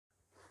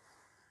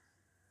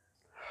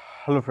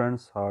Hello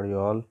friends, how are you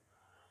all?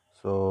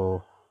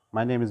 So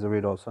my name is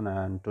Ravi Dawson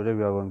and today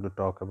we are going to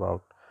talk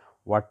about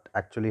what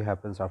actually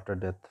happens after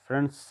death.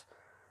 Friends,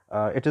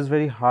 it is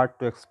very hard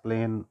to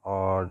explain,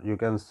 or you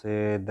can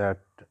say that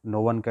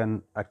no one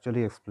can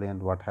actually explain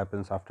what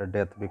happens after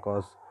death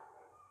because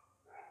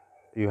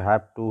you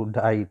have to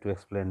die to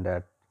explain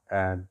that.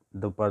 And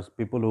the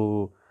people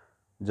who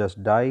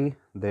just die,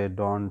 they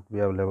won't be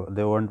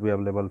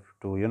available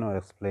to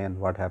explain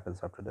what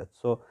happens after death.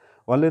 So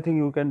only thing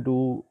you can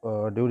do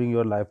during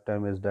your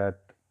lifetime is that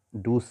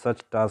do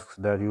such tasks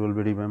that you will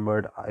be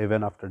remembered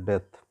even after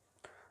death.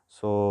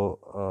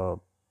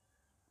 So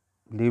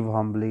live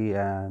humbly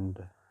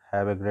and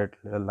have a great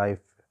life.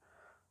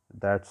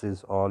 That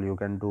is all you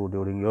can do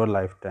during your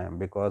lifetime,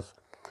 because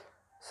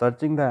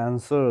searching the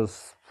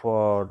answers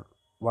for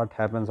what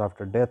happens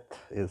after death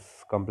is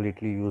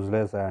completely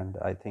useless, and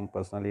I think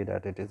personally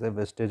that it is a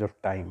wastage of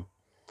time.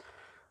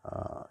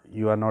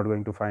 You are not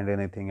going to find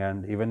anything,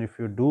 and even if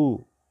you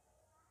do,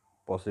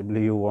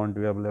 possibly you won't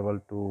be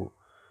able to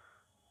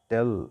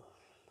tell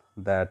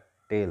that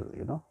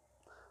tale.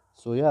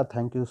 So yeah,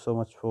 thank you so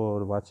much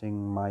for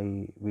watching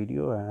my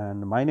video,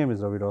 and my name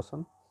is Ravi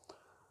Dawson.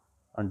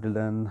 Until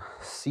then,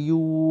 see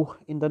you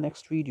in the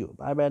next video.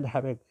 Bye bye and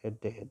have a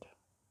great day.